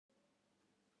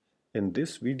In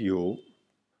this video,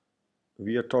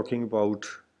 we are talking about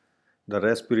the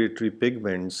respiratory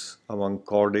pigments among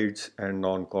chordates and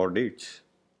non-chordates.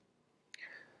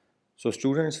 So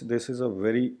students, this is a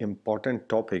very important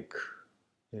topic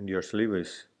in your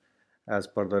syllabus as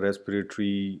per the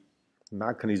respiratory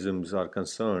mechanisms are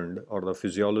concerned or the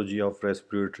physiology of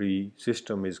respiratory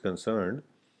system is concerned.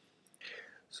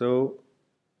 So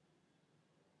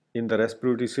in the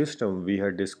respiratory system, we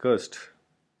had discussed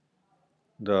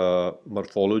the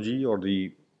morphology or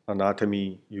the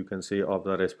anatomy, you can say, of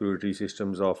the respiratory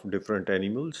systems of different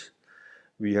animals.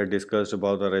 We had discussed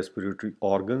about the respiratory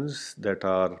organs that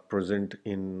are present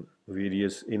in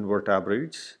various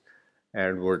invertebrates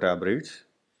and vertebrates.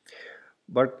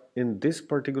 But in this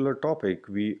particular topic,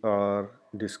 we are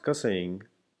discussing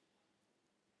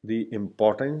the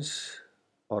importance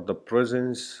or the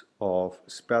presence of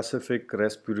specific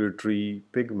respiratory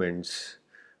pigments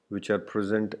which are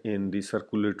present in the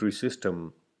circulatory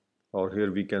system, or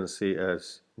here we can say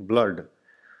as blood,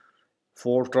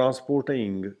 for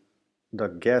transporting the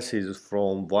gases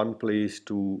from one place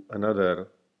to another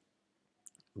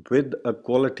with a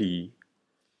quality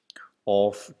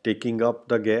of taking up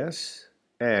the gas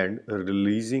and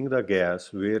releasing the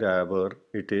gas wherever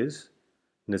it is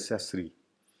necessary.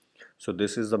 So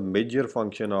this is the major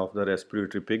function of the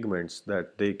respiratory pigments,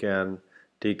 that they can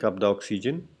take up the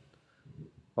oxygen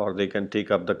or they can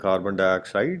take up the carbon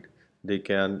dioxide. They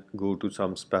can go to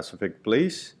some specific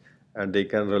place and they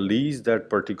can release that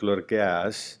particular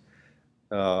gas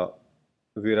uh,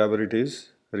 wherever it is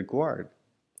required.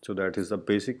 So that is the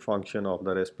basic function of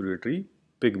the respiratory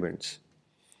pigments.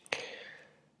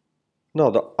 Now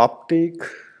the uptake,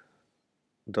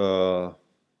 the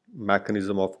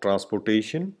mechanism of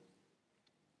transportation,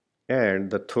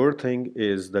 and the third thing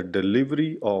is the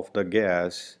delivery of the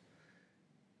gas.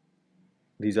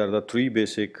 These are the three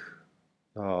basic,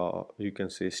 you can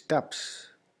say, steps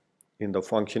in the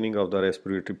functioning of the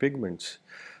respiratory pigments.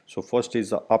 So first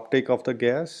is the uptake of the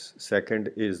gas,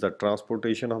 second is the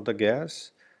transportation of the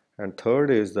gas, and third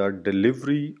is the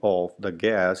delivery of the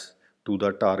gas to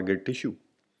the target tissue.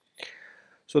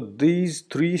 So these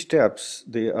three steps,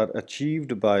 they are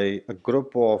achieved by a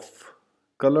group of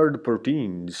colored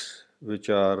proteins which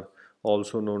are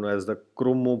also known as the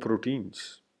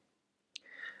chromoproteins.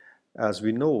 As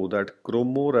we know that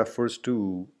chromo refers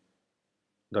to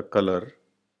the color,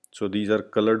 so these are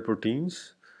colored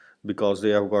proteins because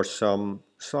they have got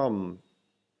some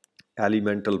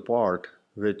elemental part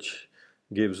which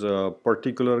gives a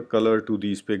particular color to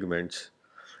these pigments.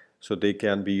 So they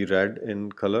can be red in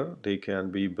color, they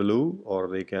can be blue, or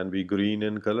they can be green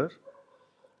in color.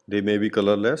 They may be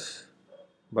colorless,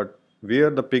 but where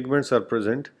the pigments are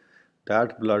present,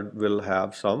 that blood will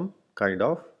have some kind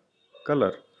of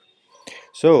color.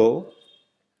 So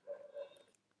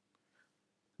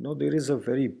now there is a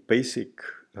very basic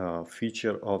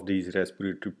feature of these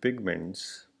respiratory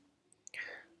pigments.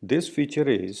 This feature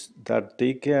is that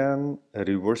they can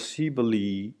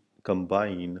reversibly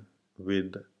combine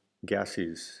with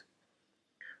gases.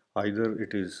 Either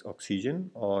it is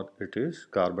oxygen or it is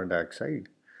carbon dioxide.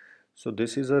 So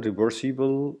this is a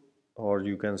reversible, or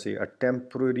you can say a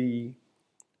temporary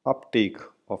uptake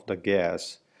of the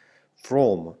gas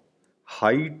from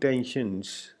high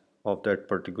tensions of that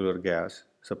particular gas.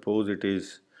 Suppose it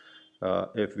is,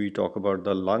 if we talk about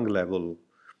the lung level,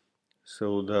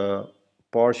 so the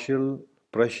partial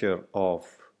pressure of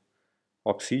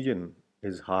oxygen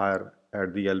is higher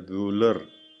at the alveolar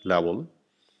level,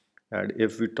 and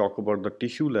if we talk about the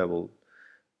tissue level,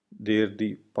 there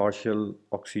the partial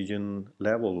oxygen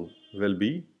level will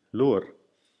be lower.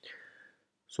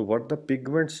 So what the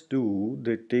pigments do,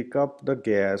 they take up the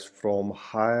gas from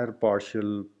higher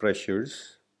partial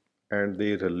pressures and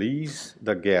they release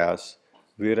the gas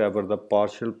wherever the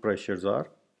partial pressures are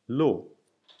low.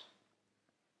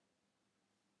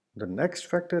 The next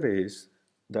factor is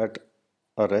that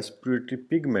a respiratory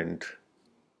pigment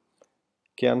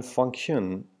can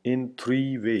function in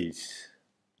three ways.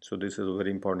 So this is a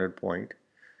very important point.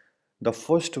 The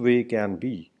first way can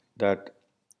be that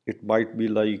it might be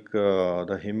like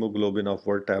the hemoglobin of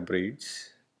vertebrates,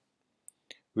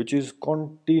 which is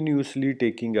continuously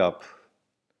taking up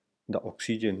the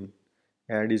oxygen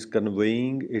and is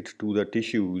conveying it to the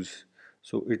tissues.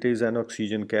 So it is an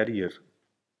oxygen carrier.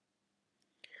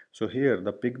 So here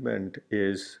the pigment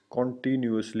is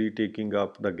continuously taking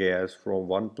up the gas from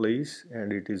one place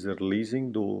and it is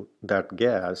releasing that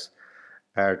gas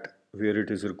at where it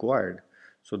is required.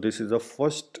 So this is the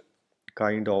first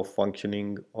kind of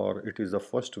functioning, or it is the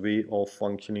first way of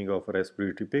functioning of a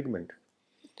respiratory pigment.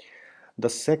 The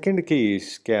second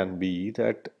case can be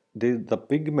that the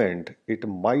pigment, it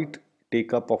might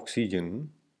take up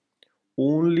oxygen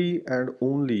only and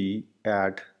only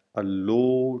at a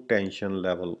low tension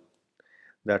level.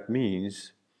 That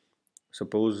means,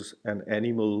 suppose an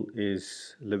animal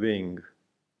is living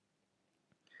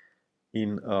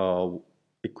in a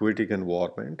aquatic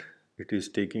environment, it is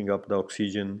taking up the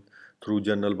oxygen through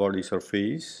general body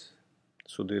surface,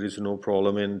 so there is no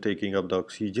problem in taking up the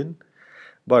oxygen.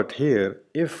 But here,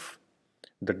 if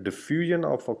the diffusion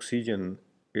of oxygen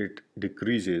it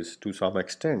decreases to some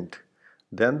extent,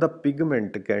 then the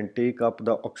pigment can take up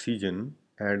the oxygen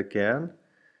and can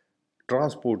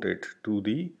transport it to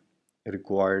the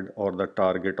required or the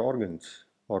target organs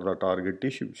or the target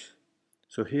tissues.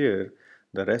 So here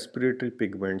the respiratory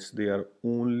pigments, they are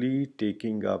only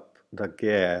taking up the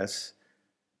gas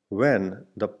when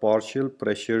the partial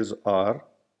pressures are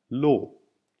low.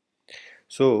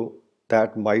 So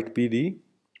that might be the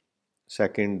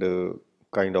second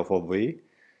kind of a way.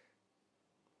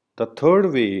 The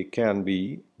third way can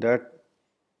be that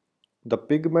the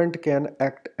pigment can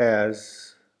act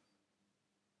as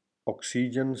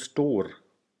oxygen store.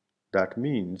 That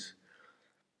means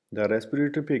the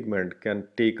respiratory pigment can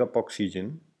take up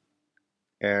oxygen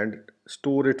and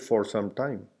store it for some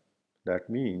time. That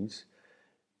means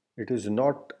it is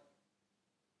not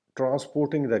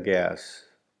transporting the gas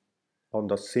on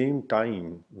the same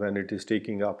time when it is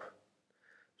taking up.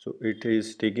 So it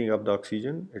is taking up the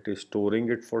oxygen, it is storing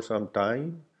it for some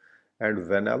time, and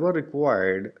whenever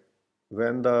required,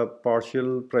 when the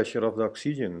partial pressure of the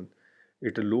oxygen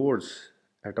it lowers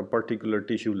at a particular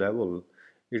tissue level,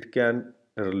 it can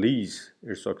release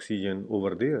its oxygen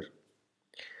over there.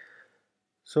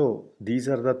 So these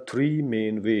are the three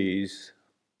main ways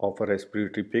of a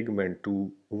respiratory pigment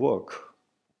to work.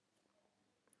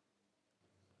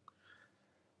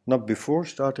 Now before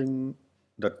starting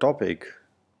the topic,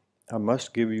 I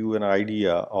must give you an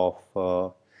idea of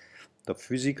the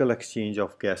physical exchange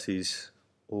of gases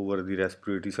over the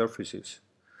respiratory surfaces.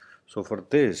 So for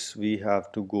this, we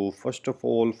have to go first of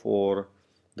all for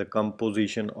the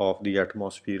composition of the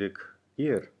atmospheric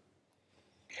air.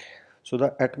 So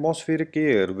the atmospheric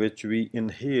air which we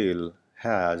inhale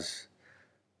has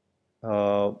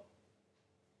a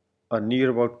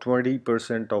near about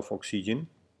 20% of oxygen.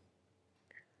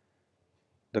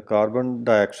 The carbon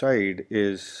dioxide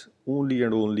is only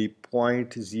and only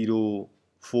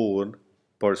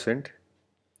 0.04%,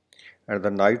 and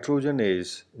the nitrogen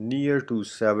is near to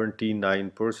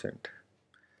 79%.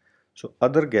 So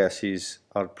other gases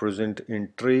are present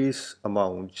in trace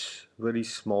amounts, very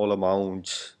small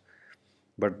amounts,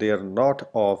 but they are not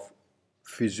of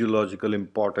physiological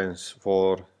importance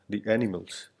for the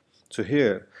animals. So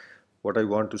here, what I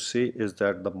want to say is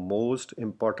that the most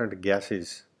important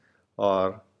gases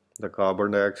are the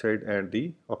carbon dioxide and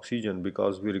the oxygen,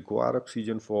 because we require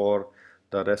oxygen for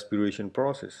the respiration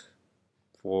process,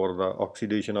 for the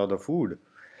oxidation of the food.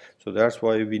 So that's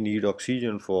why we need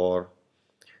oxygen for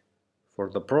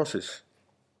the process.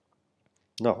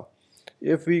 Now,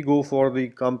 if we go for the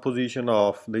composition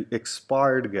of the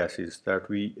expired gases that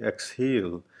we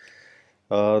exhale,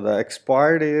 the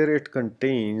expired air, it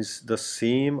contains the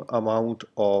same amount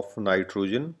of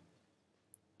nitrogen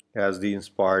as the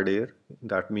inspired air.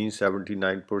 That means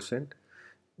 79%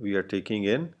 we are taking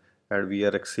in, and we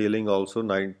are exhaling also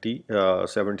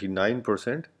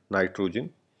 79%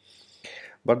 nitrogen.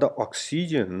 But the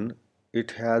oxygen,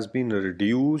 it has been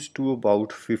reduced to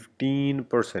about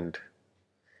 15%,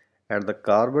 and the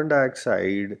carbon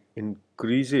dioxide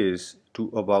increases to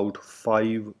about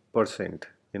 5%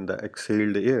 in the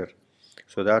exhaled air.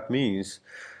 So that means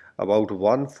about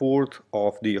 1/4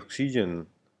 of the oxygen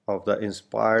of the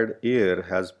inspired air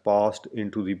has passed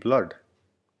into the blood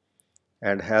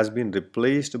and has been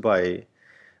replaced by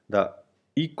the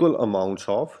equal amounts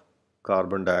of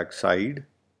carbon dioxide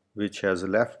which has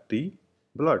left the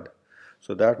blood.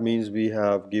 So that means we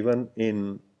have given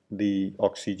in the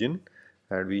oxygen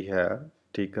and we have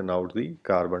taken out the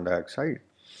carbon dioxide.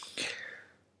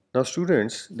 Now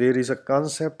students, there is a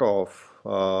concept of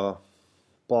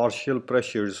partial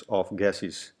pressures of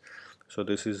gases. So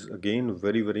this is again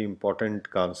very important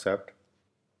concept.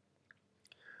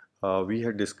 We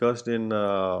had discussed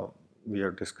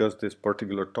this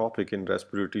particular topic in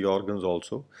respiratory organs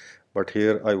also, but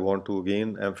here I want to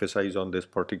again emphasize on this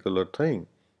particular thing,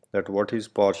 that what is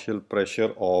partial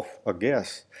pressure of a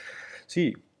gas.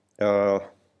 See,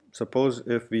 suppose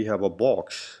if we have a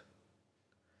box,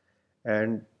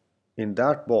 and in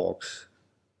that box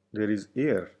there is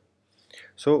air.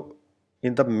 So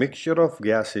in the mixture of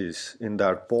gases in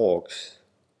that box,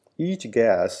 each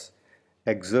gas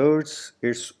exerts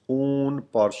its own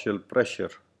partial pressure.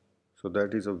 So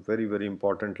that is a very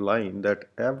important line, that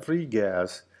every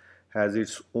gas has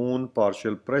its own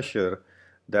partial pressure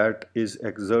that is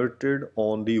exerted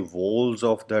on the walls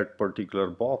of that particular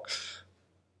box.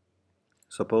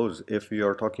 Suppose if we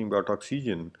are talking about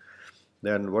oxygen,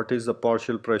 then what is the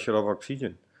partial pressure of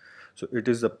oxygen? So it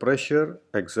is the pressure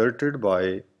exerted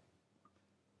by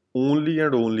only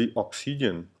and only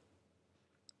oxygen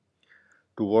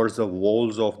towards the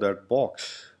walls of that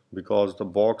box, because the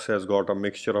box has got a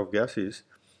mixture of gases,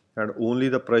 and only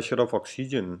the pressure of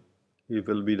oxygen, it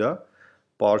will be the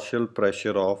partial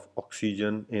pressure of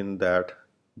oxygen in that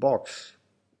box.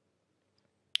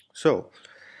 So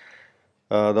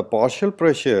the partial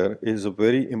pressure is a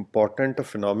very important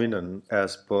phenomenon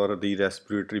as per the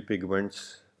respiratory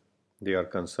pigments they are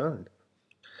concerned.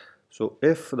 So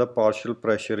if the partial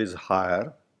pressure is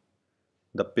higher,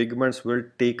 the pigments will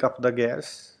take up the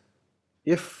gas.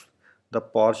 If the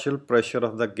partial pressure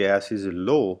of the gas is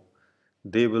low,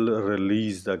 they will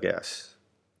release the gas.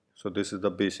 So this is the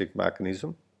basic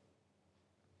mechanism.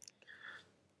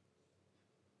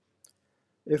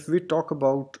 If we talk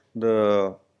about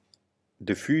the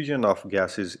diffusion of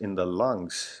gases in the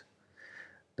lungs,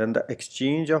 then the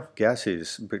exchange of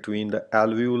gases between the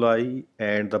alveoli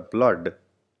and the blood,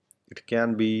 it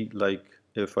can be like,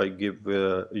 if I give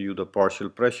you the partial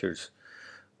pressures,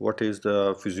 what is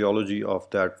the physiology of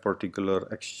that particular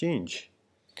exchange?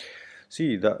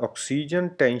 See, the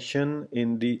oxygen tension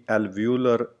in the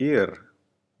alveolar air,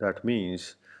 that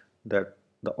means that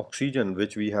the oxygen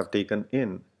which we have taken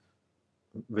in,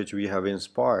 which we have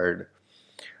inspired,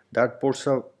 that puts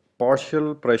a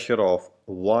partial pressure of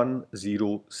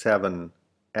 107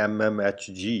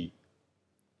 mmHg.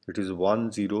 It is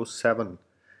 107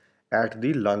 at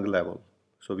the lung level.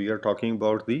 So we are talking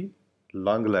about the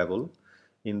lung level.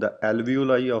 In the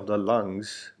alveoli of the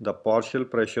lungs, the partial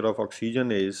pressure of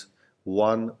oxygen is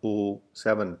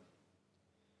 107.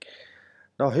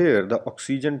 Now here the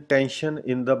oxygen tension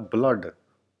in the blood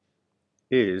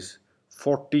is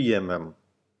 40 mm.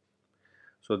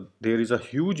 So there is a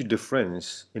huge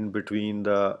difference in between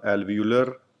the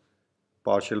alveolar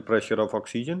partial pressure of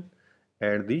oxygen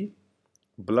and the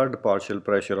blood partial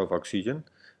pressure of oxygen.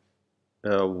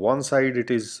 One side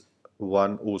it is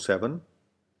 107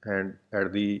 and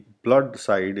at the blood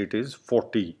side it is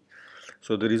 40.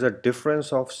 So there is a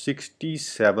difference of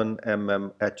 67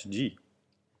 mmHg.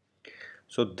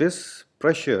 So this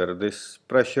pressure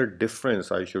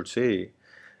difference, I should say,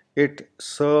 it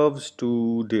serves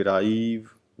to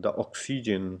derive the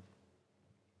oxygen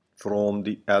from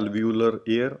the alveolar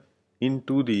air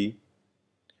into the,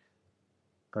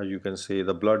 you can say,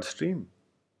 the bloodstream.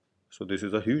 So this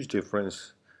is a huge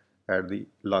difference at the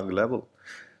lung level.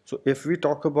 So if we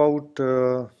talk about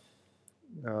the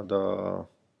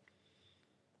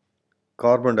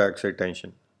carbon dioxide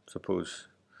tension, suppose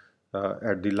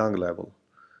at the lung level.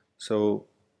 So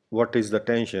what is the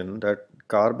tension? That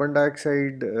carbon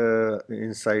dioxide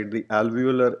inside the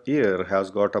alveolar air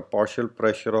has got a partial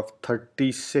pressure of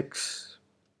 36.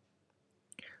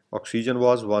 Oxygen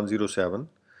was 107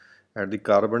 and the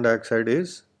carbon dioxide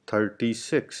is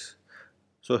 36.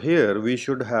 So here we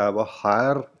should have a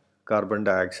higher carbon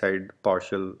dioxide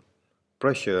partial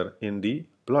pressure in the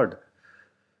blood.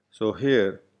 So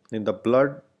here in the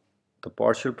blood, the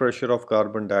partial pressure of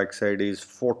carbon dioxide is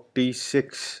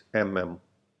 46 mm.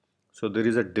 So there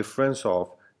is a difference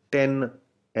of 10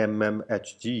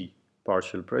 mmHg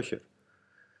partial pressure.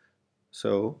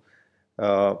 So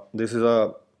this is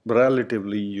a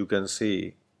relatively, you can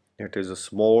say, it is a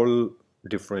small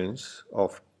difference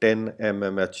of 10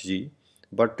 mmHg,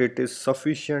 but it is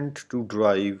sufficient to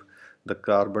drive the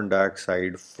carbon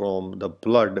dioxide from the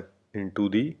blood into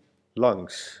the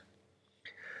lungs.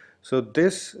 So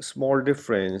this small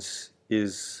difference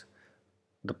is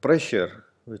the pressure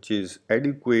which is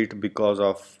adequate because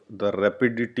of the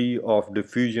rapidity of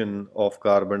diffusion of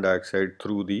carbon dioxide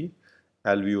through the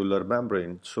alveolar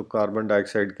membrane. So carbon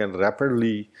dioxide can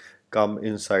rapidly come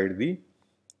inside the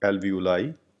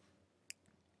alveoli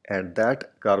and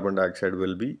that carbon dioxide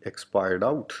will be expired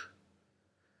out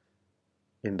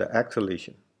in the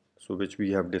exhalation, so which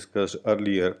we have discussed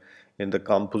earlier in the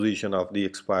composition of the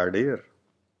expired air.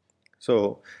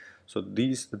 So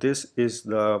this is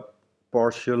the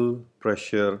partial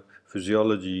pressure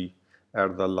physiology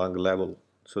at the lung level.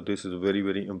 So this is a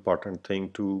very important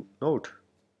thing to note.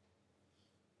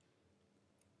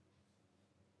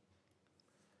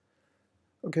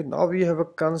 Okay, now we have a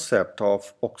concept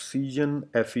of oxygen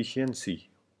efficiency.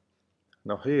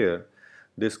 Now here,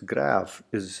 this graph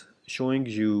is showing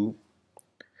you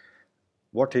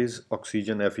what is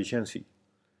oxygen efficiency.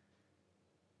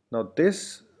 Now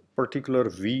this particular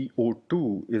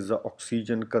VO2 is the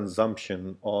oxygen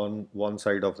consumption on one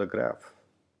side of the graph.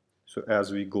 So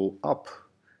as we go up,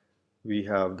 we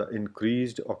have the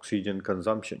increased oxygen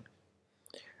consumption.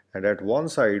 And at one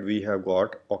side, we have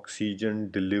got oxygen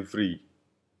delivery,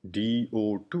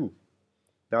 DO2.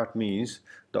 That means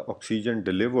the oxygen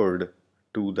delivered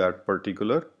to that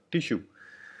particular tissue.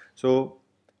 So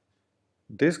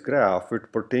this graph,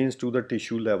 it pertains to the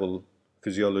tissue level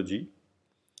physiology.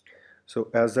 So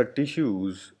as the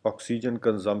tissue's oxygen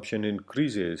consumption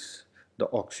increases, the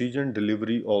oxygen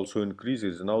delivery also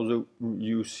increases. Now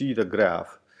you see the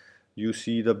graph, you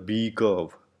see the B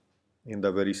curve in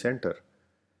the very center.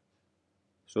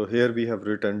 So here we have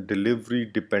written delivery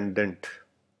dependent.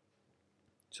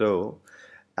 So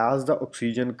as the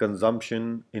oxygen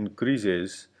consumption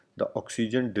increases, the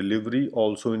oxygen delivery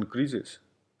also increases.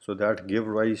 So that gives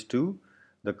rise to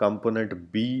the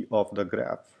component B of the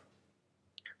graph.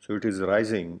 So it is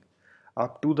rising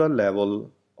up to the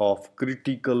level of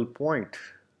critical point.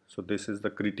 So this is the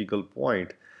critical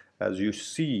point. As you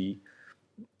see,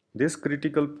 this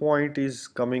critical point is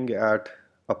coming at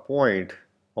a point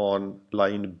on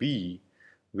line B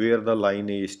where the line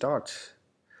A starts.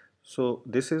 So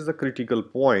this is the critical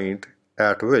point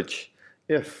at which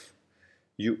if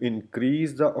you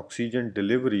increase the oxygen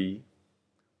delivery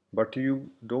but you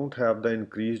don't have the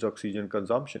increased oxygen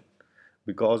consumption,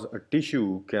 because a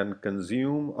tissue can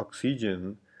consume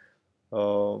oxygen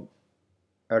uh,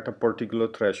 at a particular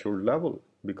threshold level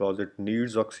because it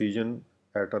needs oxygen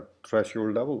at a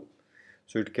threshold level.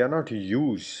 So it cannot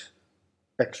use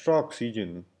extra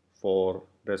oxygen for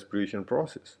respiration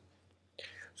process.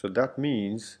 So that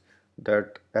means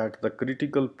that at the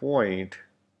critical point,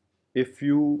 if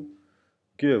you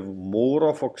give more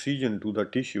of oxygen to the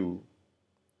tissue,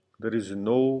 there is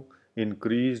no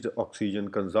increased oxygen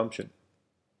consumption.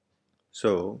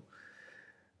 So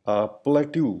a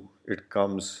plateau, it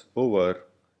comes over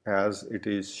as it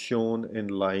is shown in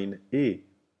line A.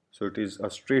 So it is a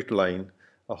straight line,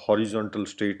 a horizontal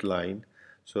straight line.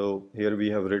 So here we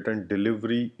have written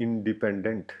delivery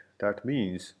independent. That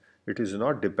means it is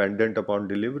not dependent upon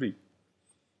delivery.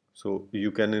 So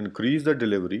you can increase the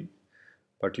delivery,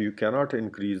 but you cannot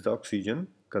increase the oxygen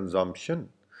consumption.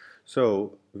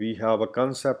 So we have a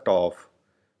concept of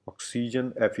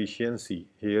oxygen efficiency.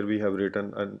 Here we have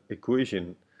written an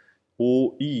equation,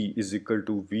 OE is equal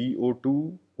to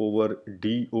VO2 over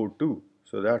DO2.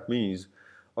 So that means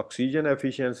oxygen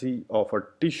efficiency of a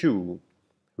tissue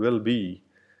will be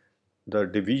the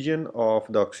division of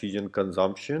the oxygen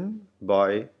consumption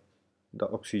by the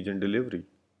oxygen delivery.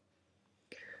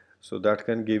 So that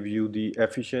can give you the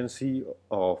efficiency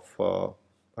of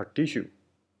a tissue.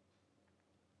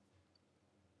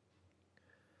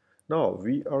 Now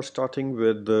we are starting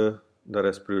with the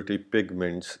respiratory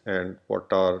pigments. And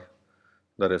what are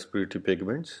the respiratory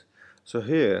pigments? So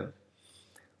here,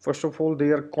 first of all,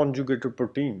 they are conjugated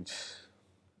proteins.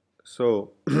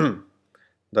 So the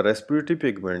respiratory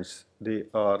pigments, they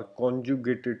are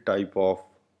conjugated type of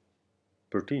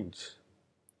proteins.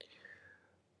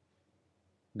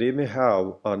 They may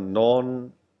have a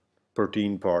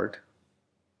non-protein part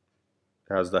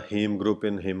as the heme group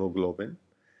in hemoglobin.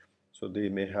 So they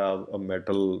may have a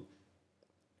metal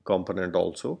component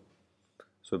also.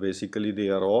 So basically they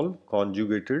are all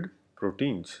conjugated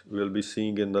proteins. We'll be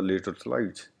seeing in the later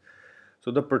slides.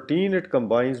 So the protein, it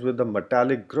combines with the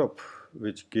metallic group,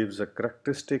 which gives a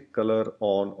characteristic color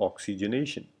on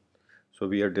oxygenation. So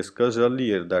we had discussed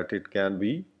earlier that it can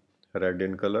be red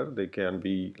in color, they can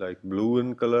be like blue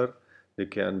in color, they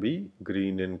can be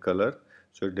green in color.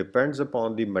 So it depends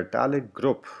upon the metallic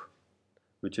group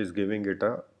which is giving it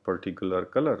a particular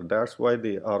color. That's why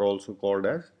they are also called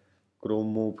as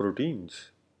chromoproteins.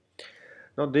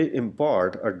 Now they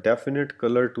impart a definite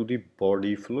color to the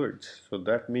body fluids. So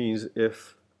that means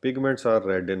if pigments are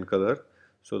red in color,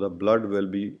 so the blood will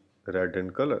be red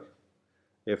in color.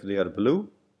 If they are blue,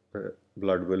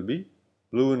 blood will be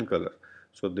blue in color.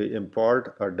 So they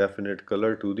impart a definite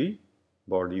color to the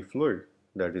body fluid,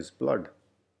 that is blood.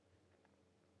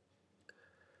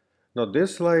 Now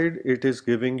this slide, it is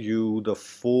giving you the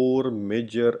 4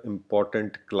 major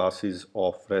important classes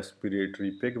of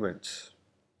respiratory pigments.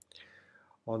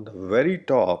 On the very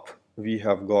top, we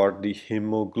have got the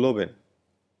hemoglobin.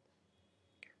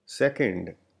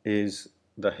 Second is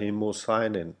the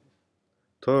hemocyanin.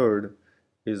 Third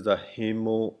is the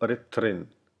hemoerythrin.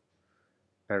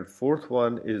 And fourth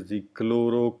one is the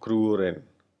chlorocruorin.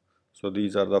 So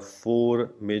these are the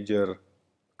 4 major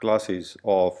classes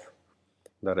of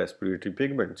the respiratory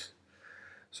pigments.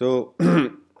 So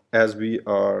as we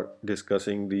are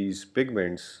discussing these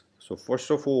pigments, so first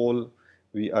of all,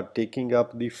 we are taking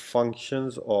up the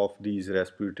functions of these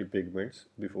respiratory pigments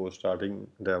before starting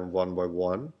them one by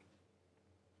one.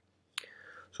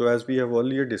 So as we have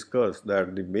earlier discussed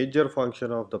that the major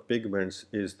function of the pigments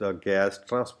is the gas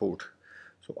transport.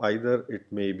 So either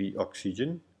it may be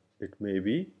oxygen, it may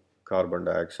be carbon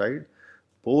dioxide.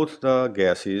 Both the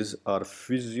gases are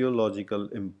physiologically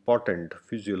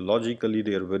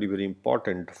they are very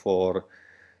important for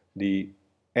the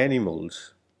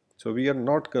animals. So we are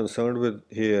not concerned with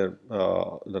here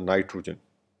the nitrogen,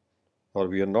 or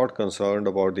we are not concerned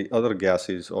about the other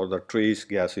gases or the trace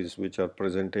gases which are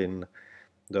present in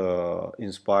the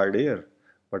inspired air.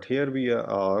 But here we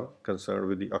are concerned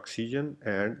with the oxygen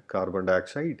and carbon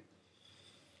dioxide.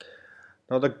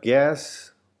 Now the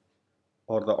gas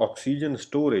or the oxygen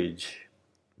storage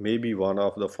may be one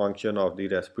of the function of the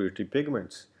respiratory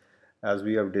pigments, as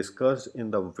we have discussed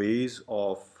in the ways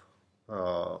of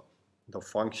uh, the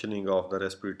functioning of the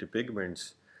respiratory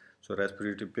pigments. So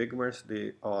respiratory pigments,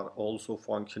 they are also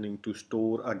functioning to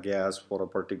store a gas for a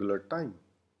particular time.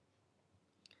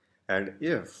 And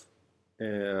if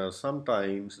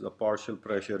sometimes the partial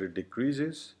pressure it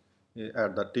decreases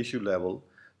at the tissue level,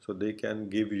 so they can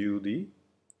give you the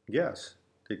gas,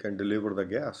 they can deliver the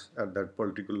gas at that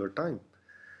particular time.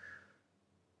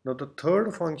 Now the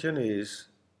third function is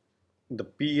the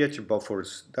pH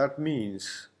buffers. That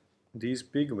means these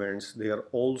pigments, they are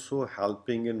also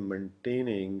helping in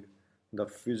maintaining the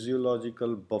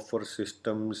physiological buffer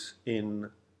systems in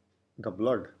the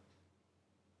blood.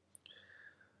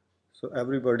 So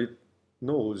everybody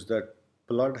knows that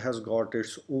blood has got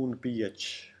its own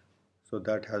pH, so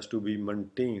that has to be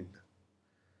maintained.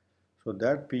 So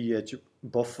that pH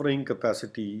buffering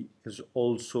capacity is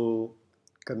also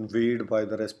conveyed by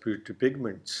the respiratory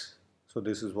pigments. So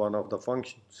this is one of the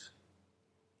functions.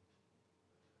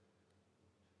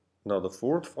 Now the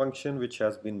fourth function which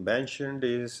has been mentioned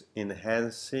is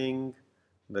enhancing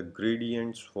the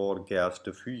gradients for gas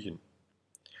diffusion.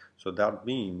 So that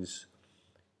means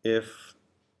if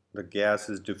the gas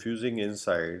is diffusing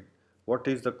inside, what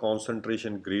is the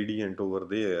concentration gradient over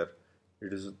there?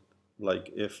 It is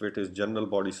like if it is general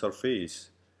body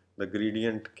surface, the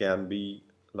gradient can be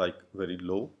like very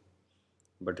low.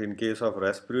 But in case of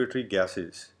respiratory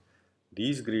gases,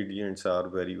 these gradients are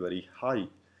very high,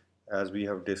 as we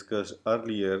have discussed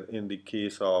earlier in the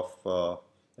case of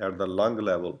at the lung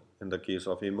level. In the case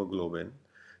of hemoglobin,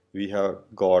 we have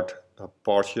got a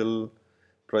partial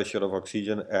pressure of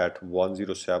oxygen at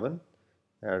 107,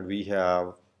 and we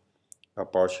have a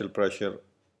partial pressure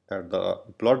at the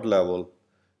blood level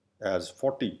as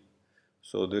 40.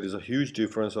 So there is a huge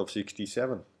difference of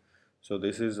 67. So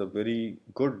this is a very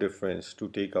good difference to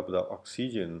take up the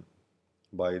oxygen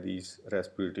by these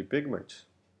respiratory pigments.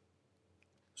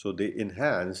 So they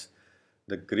enhance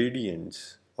the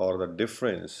gradients or the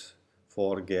difference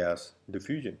for gas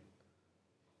diffusion.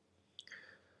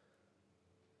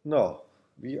 Now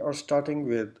we are starting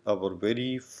with our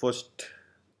very first,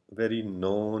 very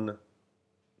known,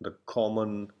 the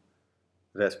common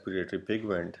respiratory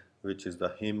pigment, which is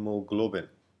the hemoglobin.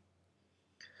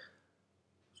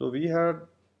 So we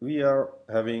are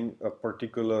having a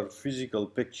particular physical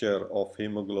picture of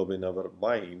hemoglobin in our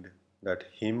mind, that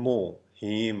heme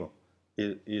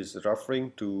is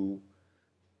referring to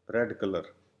red color.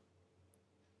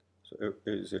 So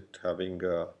is it having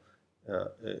uh,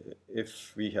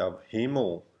 if we have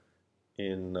hemo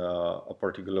in a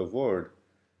particular word,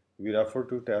 we refer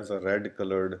to it as a red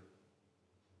colored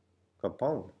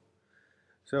compound.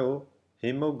 So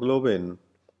hemoglobin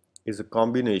is a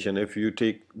combination. If you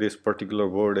take this particular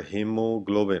word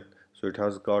hemoglobin, so it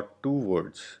has got two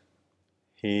words,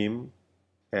 heme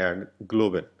and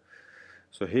globin.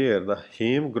 So here the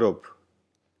heme group,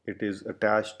 it is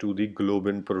attached to the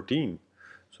globin protein,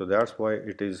 so that's why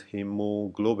it is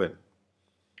hemoglobin.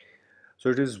 So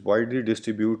it is widely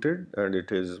distributed, and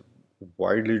it is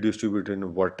widely distributed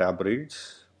in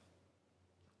vertebrates.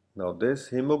 Now this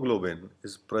hemoglobin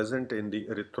is present in the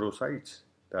erythrocytes.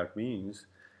 That means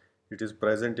it is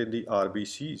present in the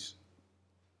RBCs.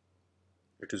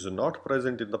 It is not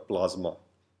present in the plasma.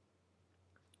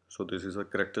 So this is a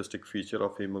characteristic feature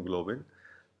of hemoglobin,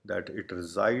 that it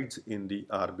resides in the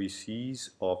RBCs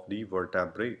of the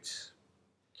vertebrates.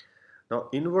 Now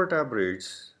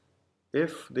invertebrates,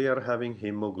 if they are having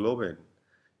hemoglobin,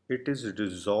 it is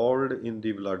dissolved in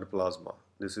the blood plasma.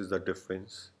 This is the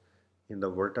difference. In the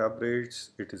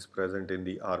vertebrates, it is present in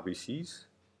the RBCs.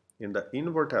 In the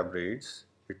invertebrates,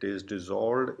 it is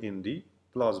dissolved in the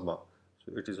plasma.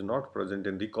 So it is not present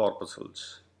in the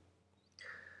corpuscles.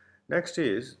 Next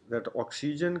is that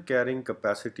oxygen carrying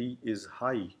capacity is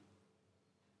high.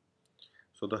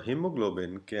 So the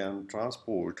hemoglobin can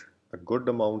transport a good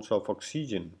amounts of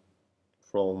oxygen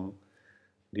from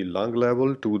the lung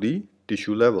level to the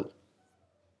tissue level.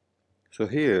 So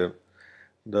here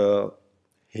the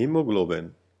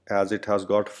hemoglobin, as it has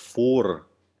got four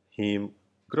heme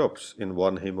groups in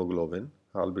one hemoglobin,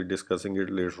 I'll be discussing it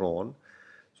later on.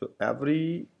 So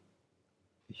every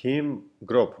heme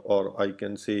group, or I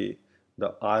can say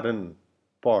the iron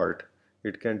part,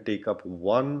 it can take up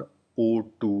one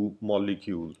O2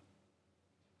 molecule.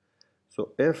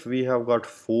 So if we have got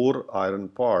four iron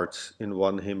parts in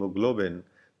one hemoglobin,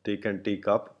 they can take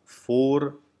up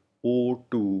four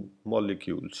O2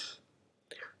 molecules.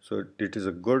 So it is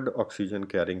a good oxygen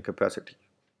carrying capacity.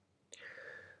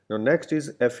 Now next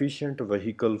is efficient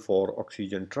vehicle for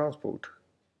oxygen transport.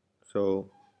 So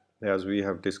as we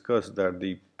have discussed that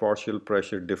the partial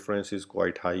pressure difference is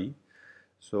quite high.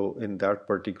 So in that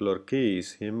particular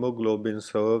case, hemoglobin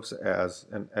serves as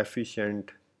an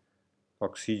efficient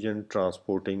oxygen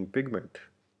transporting pigment.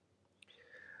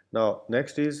 Now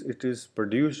next is it is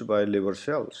produced by liver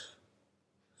cells.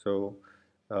 So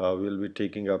we'll be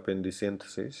taking up in the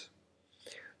synthesis.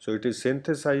 So it is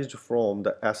synthesized from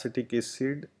the acetic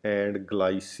acid and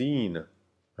glycine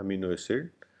amino acid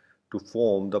to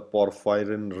form the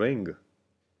porphyrin ring,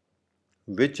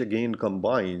 which again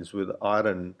combines with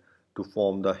iron to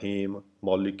form the heme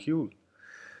molecule.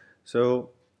 So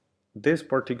this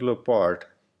particular part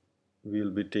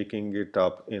we'll be taking it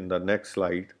up in the next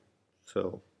slide.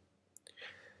 So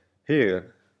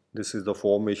here this is the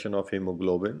formation of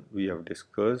hemoglobin. We have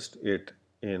discussed it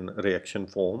in reaction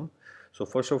form. So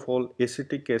first of all,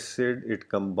 acetic acid, it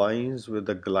combines with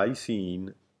the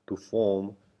glycine to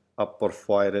form a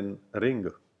porphyrin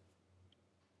ring.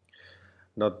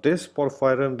 Now this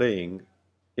porphyrin ring,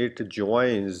 it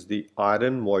joins the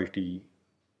iron moiety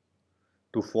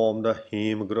to form the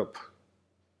heme group.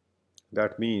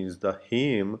 That means the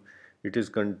heme, it is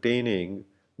containing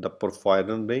the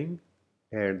porphyrin ring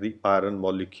and the iron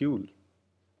molecule.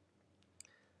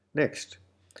 Next,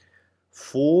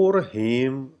 four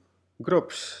heme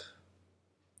groups.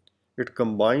 It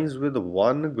combines with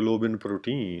one globin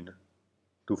protein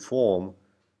to form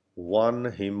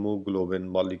one hemoglobin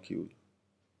molecule.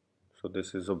 So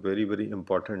this is a very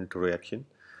important reaction.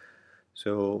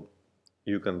 So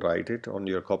you can write it on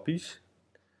your copies.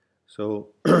 So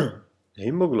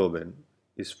hemoglobin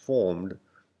is formed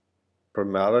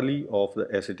primarily of the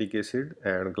acetic acid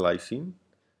and glycine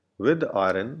with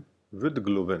iron with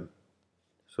globin.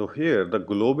 So here the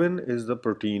globin is the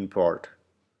protein part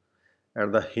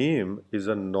and the heme is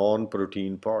a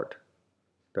non-protein part.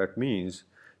 That means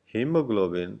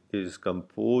hemoglobin is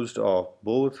composed of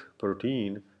both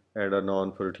protein and a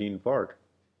non-protein part.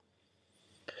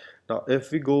 Now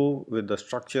if we go with the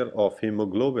structure of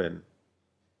hemoglobin,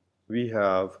 we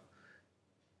have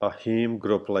a heme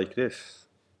group like this.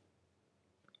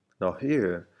 Now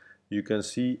here you can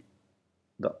see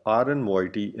the iron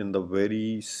moiety in the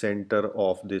very center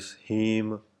of this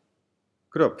heme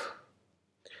group.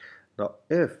 Now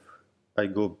if I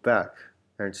go back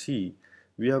and see,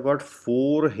 we have got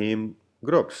four heme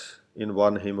groups in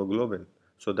one hemoglobin.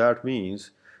 So that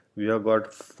means we have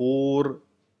got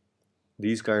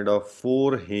these kind of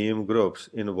four heme groups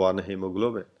in one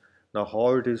hemoglobin. Now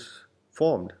how it is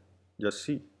formed? Just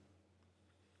see.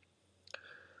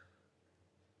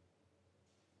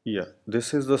 Yeah,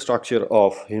 this is the structure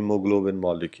of hemoglobin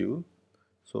molecule.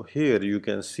 So here you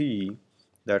can see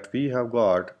that we have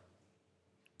got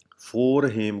four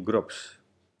heme groups.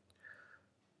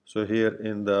 So here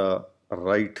in the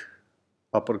right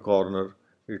upper corner,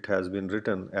 it has been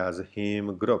written as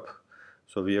heme group.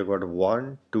 So we have got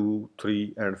 1, 2,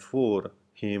 3 and 4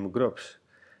 heme groups.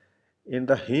 In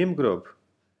the heme group,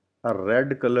 a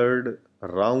red colored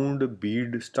round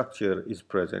bead structure is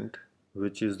present,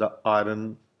 which is the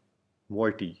iron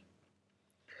moiety.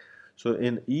 So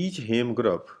in each heme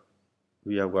group,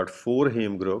 we have got four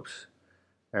heme groups,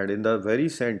 and in the very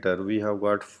center we have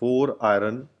got four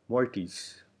iron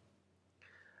moieties,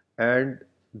 and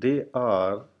they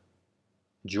are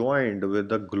joined with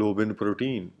the globin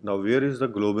protein. Now where is the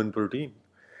globin protein?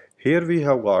 Here we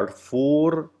have got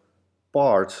four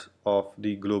parts of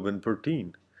the globin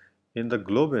protein. In the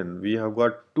globin we have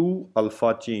got two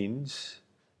alpha chains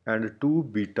and two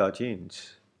beta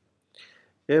chains.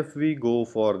 If we go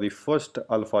for the first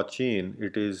alpha chain,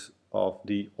 it is of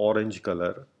the orange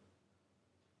color,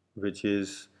 which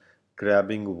is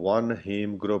grabbing one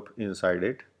heme group inside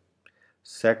it.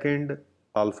 Second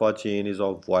alpha chain is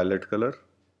of violet color,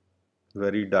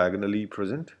 very diagonally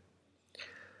present.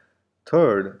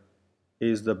 Third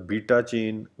is the beta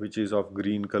chain, which is of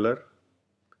green color.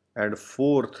 And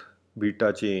fourth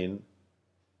beta chain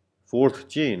fourth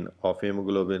chain of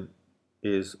hemoglobin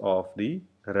is of the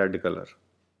red color.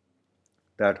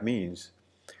 That means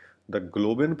the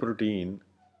globin protein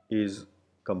is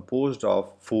composed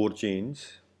of four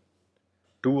chains,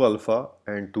 2 alpha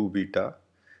and 2 beta,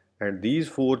 and these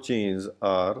four chains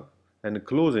are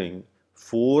enclosing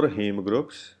four heme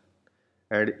groups,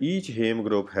 and each heme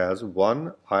group has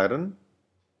one iron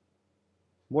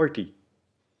moiety.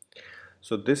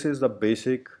 So this is the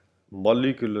basic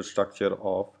molecular structure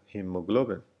of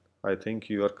hemoglobin. I think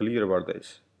you are clear about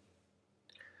this.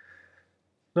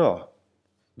 Now,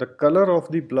 the color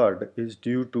of the blood is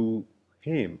due to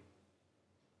heme.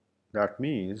 That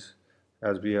means,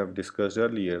 as we have discussed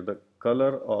earlier, the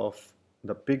color of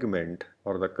the pigment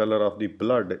or the color of the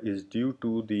blood is due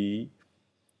to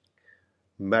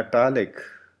metallic,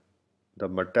 the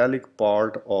metallic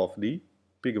part of the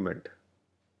pigment.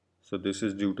 So this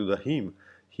is due to the heme.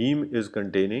 Heme is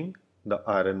containing the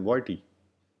iron moiety.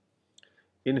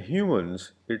 In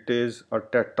humans, it is a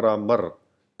tetramer.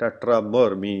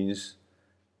 Tetramer means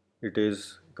it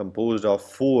is composed of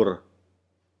four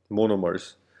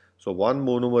monomers. So one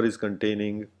monomer is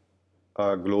containing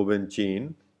a globin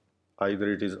chain,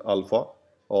 either it is alpha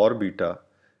or beta,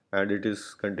 and it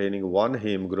is containing one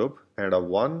heme group and a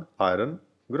one iron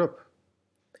group.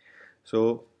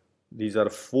 So these are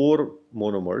four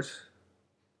monomers,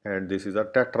 and this is a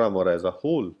tetramer as a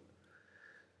whole.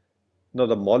 Now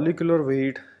the molecular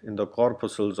weight in the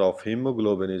corpuscles of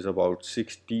hemoglobin is about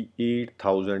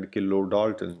 68,000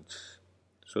 kilodaltons.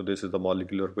 So this is the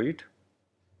molecular weight.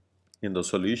 In the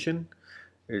solution,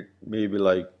 it may be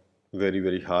like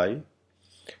very high.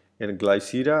 In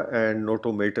glycera and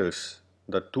notomatus,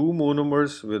 the two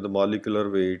monomers with a molecular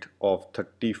weight of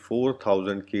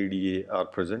 34,000 kDa are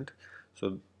present.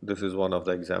 So this is one of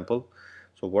the example.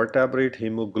 So vertebrate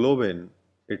hemoglobin,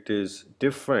 it is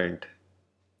different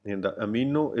in the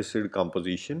amino acid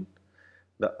composition,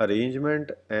 the arrangement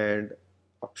and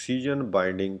oxygen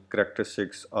binding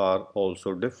characteristics are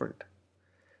also different.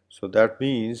 So that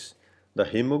means the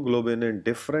hemoglobin in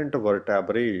different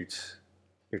vertebrates,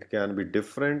 it can be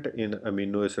different in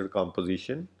amino acid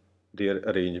composition, their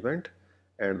arrangement,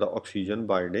 and the oxygen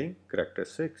binding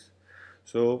characteristics.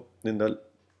 So in the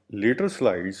later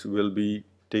slides, we'll be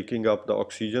taking up the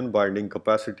oxygen binding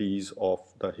capacities of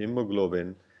the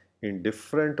hemoglobin in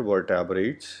different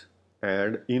vertebrates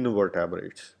and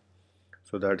invertebrates.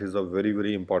 So that is a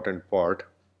very important part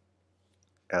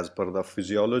as per the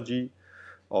physiology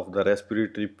of the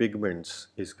respiratory pigments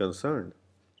is concerned.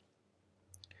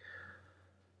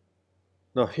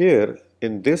 Now here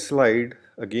in this slide,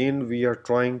 again we are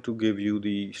trying to give you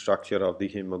the structure of the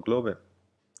hemoglobin.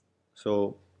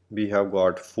 So we have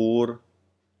got four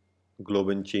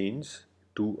globin chains.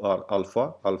 Two are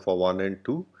alpha, alpha 1 and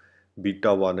 2,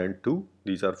 beta 1 and 2.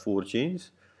 These are four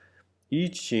chains.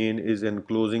 Each chain is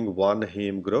enclosing one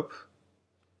heme group,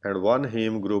 and one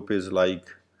heme group is like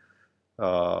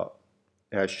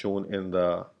as shown in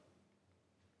the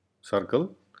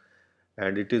circle,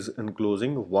 and it is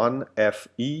enclosing one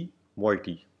Fe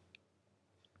moiety.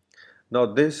 Now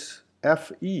this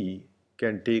Fe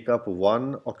can take up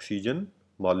one oxygen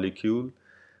molecule.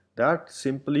 That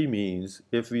simply means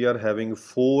if we are having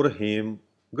four heme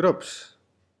groups,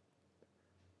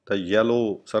 the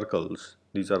yellow circles,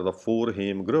 these are the four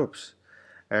heme groups,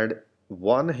 and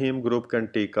one heme group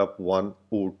can take up one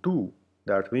O2.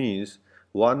 That means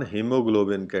one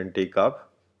hemoglobin can take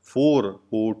up four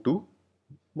O2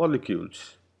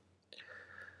 molecules.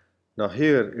 Now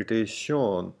here it is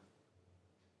shown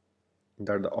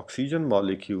that the oxygen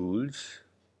molecules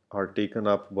are taken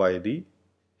up by the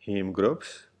heme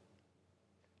groups.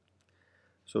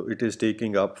 So it is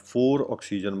taking up four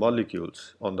oxygen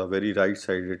molecules. On the very right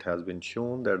side, it has been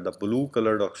shown that the blue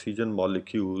colored oxygen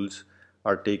molecules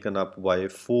are taken up by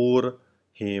four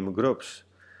heme groups.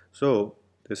 So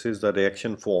this is the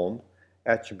reaction form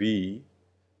HB.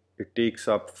 It takes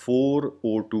up four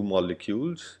O2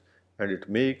 molecules and it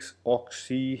makes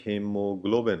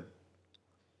oxyhemoglobin.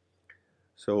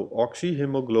 So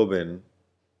oxyhemoglobin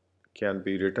can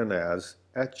be written as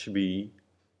HbO2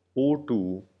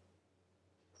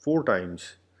 four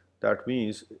times. That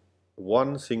means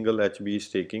one single HB is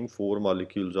taking four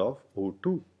molecules of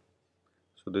O2.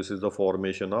 So this is the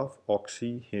formation of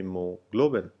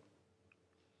oxyhemoglobin.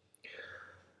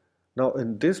 Now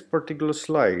in this particular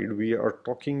slide, we are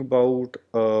talking about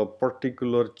a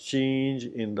particular change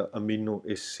in the amino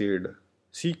acid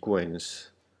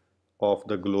sequence of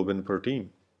the globin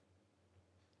protein.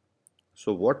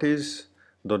 So what is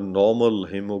the normal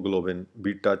hemoglobin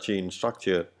beta chain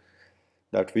structure?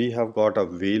 That we have got a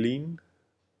valine,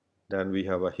 then we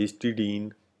have a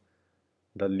histidine,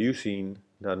 the leucine,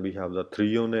 then we have the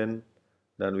threonine,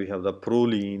 then we have the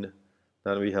proline,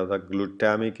 then we have the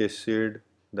glutamic acid,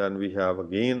 then we have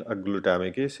again a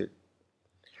glutamic acid.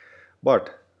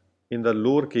 But in the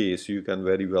lower case, you can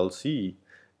very well see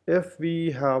if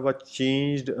we have a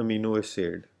changed amino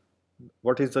acid,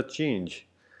 what is the change?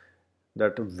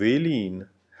 That valine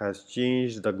has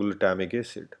changed the glutamic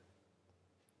acid.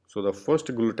 So the first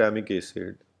glutamic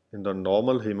acid in the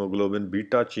normal hemoglobin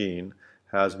beta chain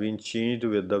has been changed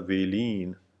with the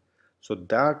valine. So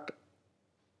that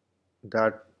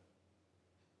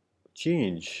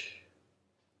change,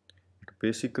 it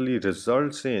basically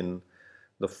results in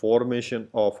the formation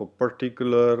of a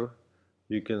particular,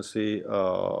 you can say,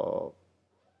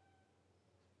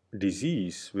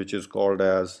 disease which is called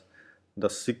as the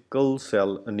sickle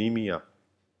cell anemia.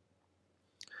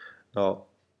 Now,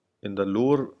 in the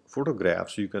lower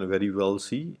photographs, you can very well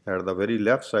see at the very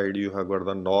left side you have got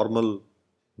the normal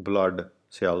blood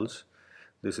cells.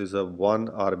 This is a 1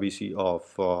 RBC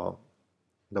of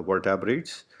the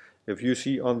vertebrates. If you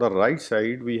see on the right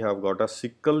side, we have got a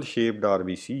sickle shaped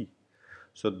RBC.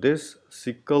 So this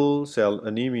sickle cell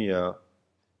anemia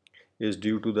is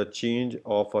due to the change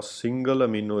of a single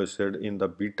amino acid in the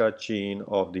beta chain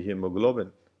of the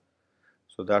hemoglobin.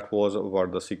 So that was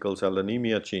about the sickle cell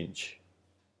anemia change.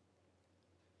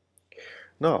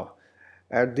 Now,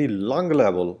 at the lung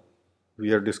level, we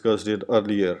have discussed it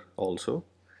earlier also.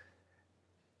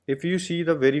 If you see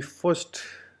the very first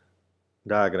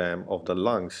diagram of the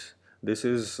lungs, this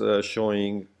is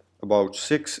showing about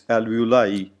 6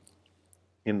 alveoli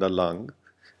in the lung.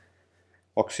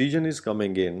 Oxygen is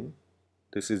coming in.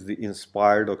 This is the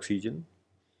inspired oxygen.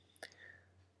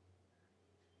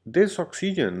 This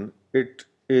oxygen, it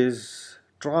is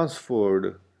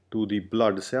transferred to the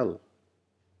blood cell.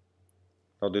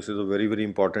 Now this is a very, very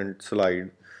important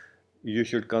slide. You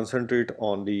should concentrate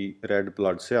on the red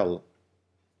blood cell.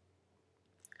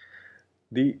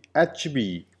 The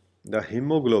Hb, the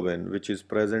hemoglobin which is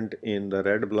present in the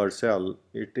red blood cell,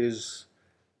 it is,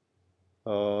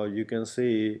 you can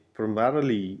say,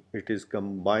 primarily it is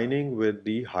combining with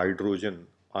the hydrogen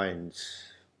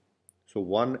ions. So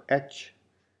one H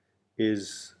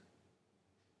is,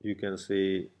 you can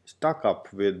say, stuck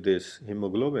up with this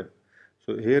hemoglobin.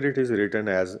 So here it is written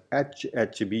as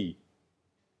HHB.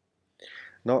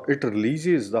 Now it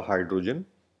releases the hydrogen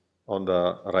on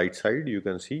the right side, you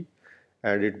can see,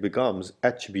 and it becomes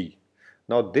Hb.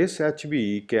 Now this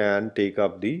Hb can take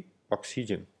up the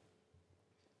oxygen.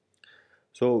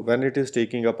 So when it is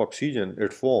taking up oxygen,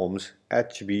 it forms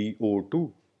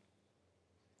HbO2.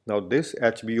 Now this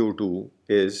HbO2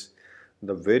 is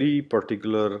the very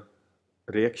particular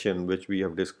reaction which we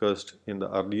have discussed in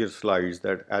the earlier slides,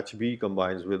 that Hb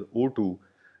combines with O2.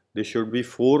 This should be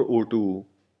 4O2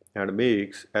 and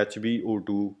makes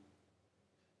HbO2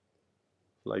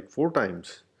 like 4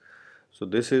 times. So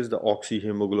this is the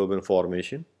oxyhemoglobin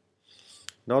formation.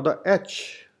 Now the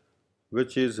H,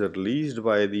 which is released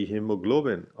by the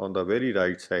hemoglobin on the very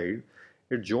right side,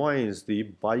 it joins the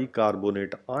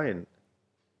bicarbonate ion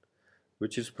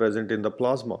which is present in the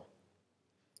plasma.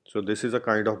 So this is a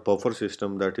kind of buffer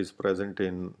system that is present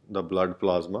in the blood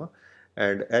plasma,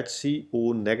 and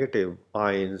HCO negative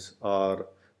ions are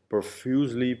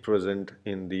profusely present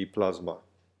in the plasma.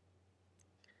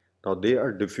 Now they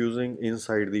are diffusing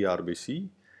inside the RBC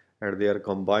and they are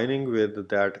combining with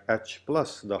that H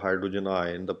plus, the hydrogen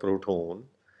ion, the proton,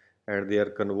 and they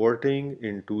are converting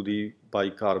into the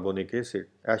bicarbonic acid,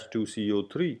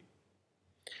 H2CO3.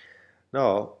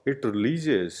 Now it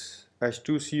releases,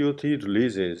 H2CO3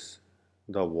 releases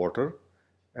the water,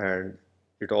 and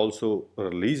it is also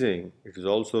releasing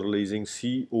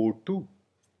CO2.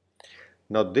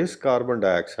 Now this carbon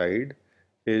dioxide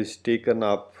is taken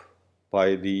up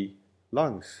by the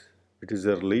lungs. It is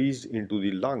released into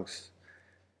the lungs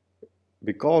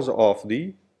because of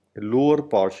the lower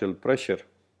partial pressure.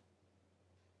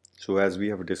 So as we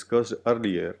have discussed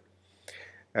earlier,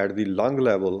 at the lung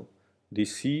level, the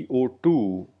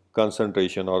CO2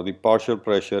 concentration or the partial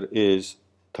pressure is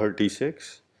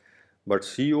 36, but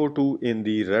CO2 in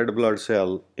the red blood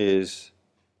cell is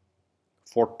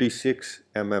 46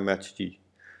 mmHg.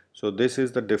 So this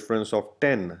is the difference of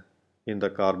 10 in the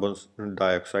carbon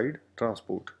dioxide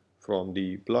transport from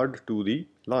the blood to the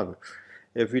lung.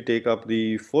 If we take up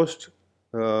the first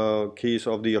case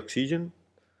of the oxygen,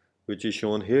 which is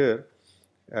shown here,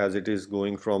 as it is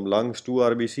going from lungs to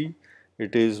RBC,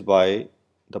 it is by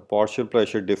the partial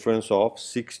pressure difference of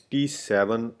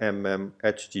 67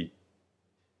 mmHg.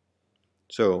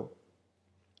 So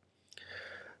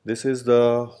this is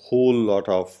the whole lot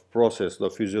of process, the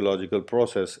physiological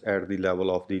process at the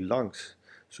level of the lungs.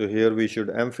 So here we should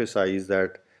emphasize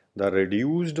that the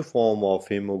reduced form of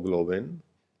hemoglobin,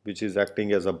 which is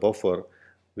acting as a buffer,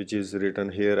 which is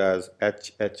written here as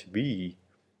HHB.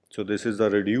 So this is the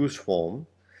reduced form,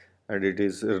 and it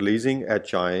is releasing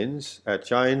H ions.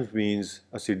 H ions means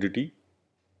acidity.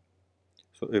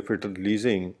 So if it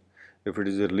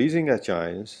is releasing H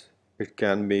ions, it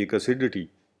can make acidity.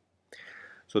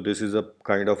 So this is a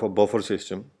kind of a buffer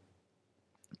system.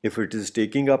 If it is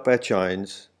taking up H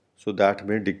ions, so that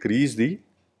may decrease the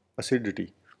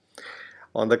acidity.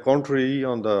 On the contrary,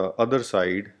 on the other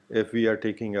side, if we are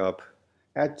taking up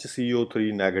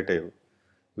HCO3 negative,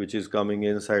 which is coming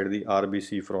inside the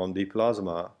RBC from the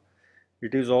plasma,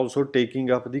 it is also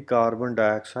taking up the carbon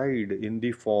dioxide in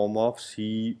the form of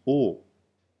CO.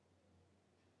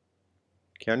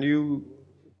 Can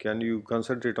you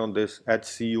concentrate on this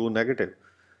HCO negative?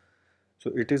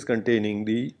 So it is containing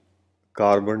the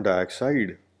carbon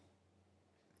dioxide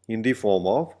in the form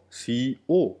of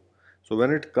CO. So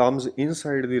when it comes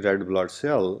inside the red blood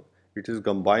cell, it is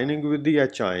combining with the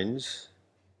H ions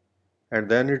and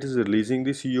then it is releasing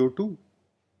the CO2.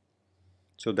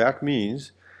 So that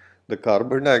means the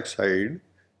carbon dioxide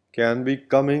can be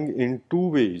coming in two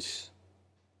ways.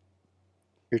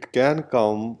 It can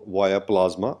come via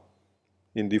plasma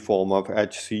in the form of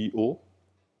HCO.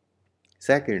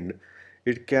 Second,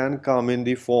 it can come in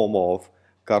the form of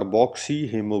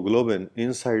carboxyhemoglobin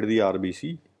inside the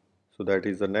RBC. So that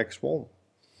is the next form.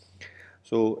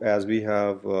 So as we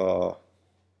are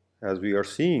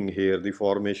seeing here, the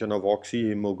formation of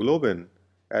oxyhemoglobin,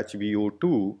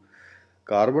 HbO2,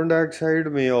 carbon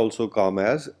dioxide may also come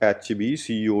as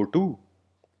HbCO2.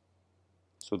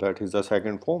 So that is the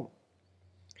second form.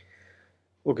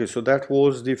 Okay, so that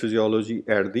was the physiology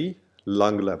at the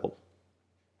lung level.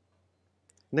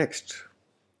 Next,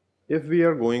 if we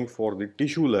are going for the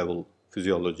tissue level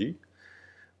physiology,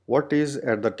 what is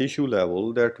at the tissue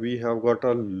level? That we have got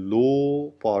a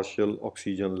low partial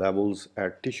oxygen levels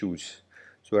at tissues.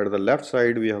 So at the left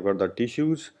side we have got the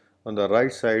tissues, on the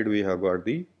right side we have got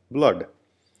the blood.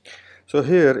 So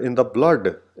here in the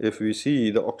blood, if we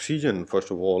see the oxygen,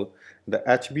 first of all, the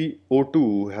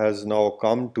HbO2 has now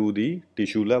come to the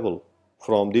tissue level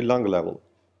from the lung level.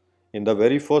 In the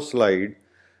very first slide,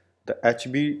 the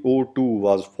HbO2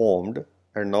 was formed,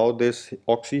 and now this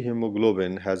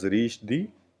oxyhemoglobin has reached the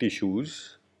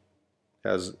tissues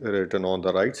as written on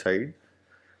the right side.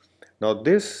 Now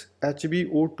this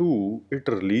HbO2, it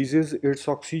releases its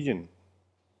oxygen.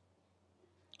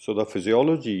 So the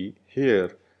physiology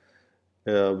here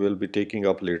will be taking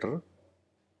up later,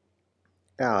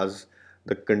 as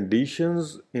the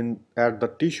conditions at the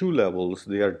tissue levels,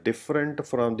 they are different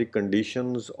from the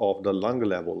conditions of the lung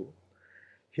level.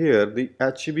 Here the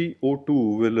HbO2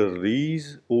 will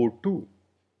release O2.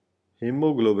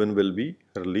 Hemoglobin will be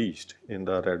released in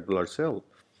the red blood cell.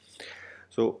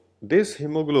 So this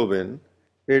hemoglobin,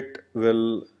 it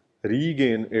will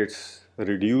regain its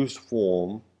reduced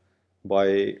form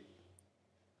by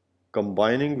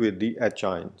combining with the H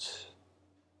ions.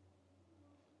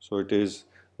 So it is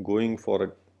going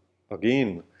for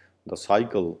again the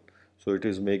cycle. So it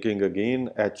is making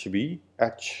again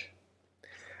HbH.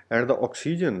 And the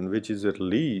oxygen which is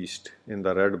released in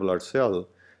the red blood cell,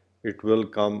 it will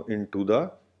come into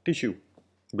the tissue,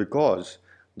 because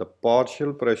the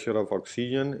partial pressure of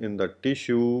oxygen in the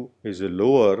tissue is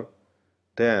lower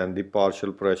than the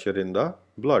partial pressure in the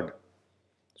blood.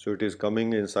 So it is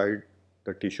coming inside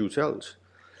the tissue cells.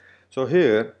 So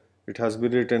here it has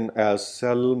been written as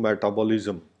cell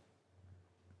metabolism.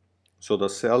 So the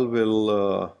cell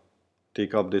will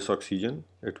take up this oxygen,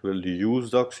 it will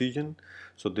use the oxygen.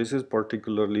 So this is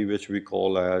particularly which we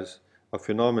call as a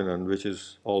phenomenon which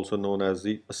is also known as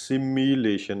the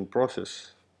assimilation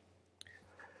process.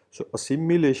 So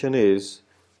assimilation is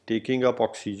taking up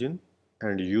oxygen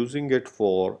and using it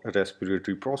for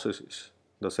respiratory processes,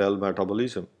 the cell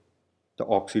metabolism, the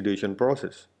oxidation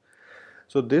process.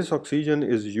 So this oxygen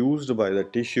is used by the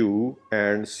tissue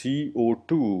and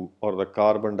CO2 or the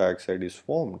carbon dioxide is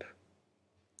formed.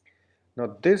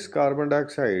 Now this carbon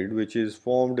dioxide which is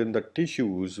formed in the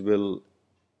tissues will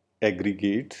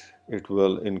aggregate, it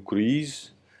will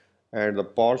increase, and the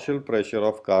partial pressure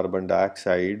of carbon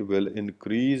dioxide will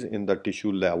increase in the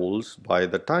tissue levels by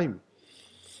the time.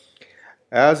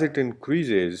 As it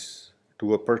increases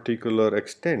to a particular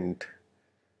extent,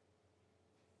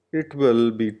 it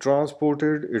will be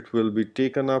transported, it will be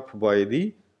taken up by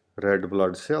the red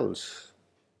blood cells.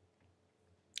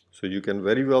 So you can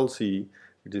very well see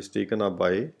it is taken up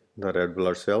by the red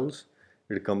blood cells.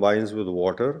 It combines with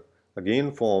water,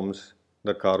 again forms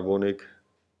the carbonic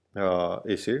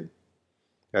acid,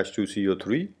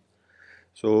 H2CO3.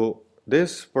 So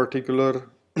this particular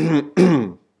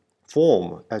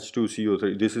form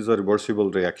H2CO3. This is a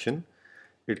reversible reaction.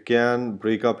 It can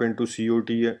break up into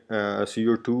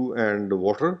CO2 and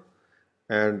water,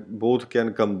 and both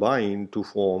can combine to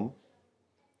form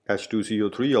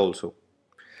H2CO3 also.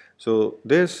 So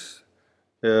this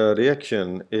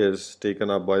reaction is taken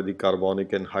up by the carbonic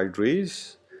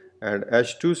anhydrase, and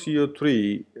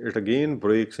H2CO3, it again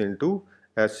breaks into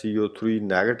HCO3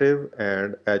 negative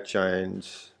and H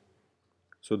ions.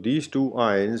 So these two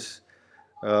ions,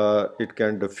 it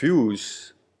can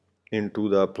diffuse into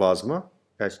the plasma.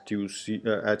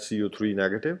 HCO3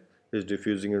 negative is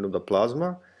diffusing into the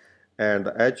plasma, and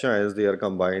the H ions, they are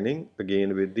combining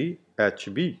again with the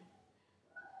HB.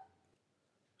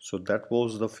 So that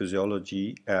was the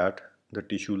physiology at the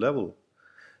tissue level.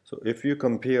 So if you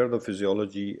compare the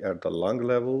physiology at the lung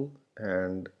level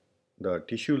and the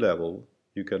tissue level,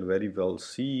 you can very well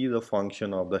see the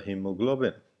function of the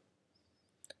hemoglobin.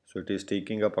 So it is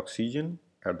taking up oxygen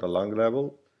at the lung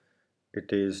level.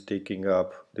 It is taking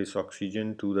up this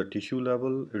oxygen to the tissue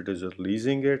level. It is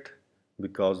releasing it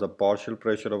because the partial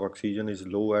pressure of oxygen is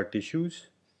low at tissues.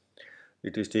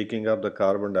 It is taking up the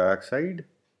carbon dioxide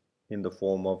in the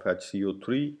form of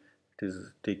HCO3.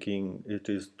 It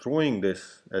is throwing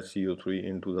this HCO3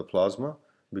 into the plasma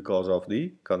because of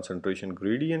the concentration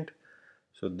gradient.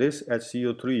 So this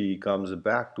HCO3 comes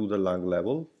back to the lung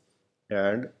level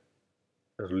and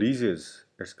releases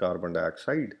its carbon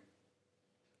dioxide.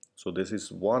 So this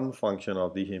is one function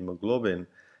of the hemoglobin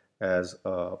as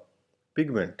a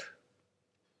pigment.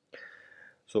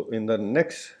 So in the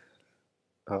next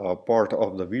part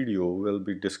of the video, we'll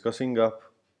be discussing up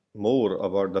more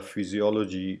about the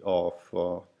physiology of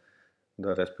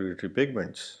the respiratory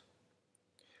pigments.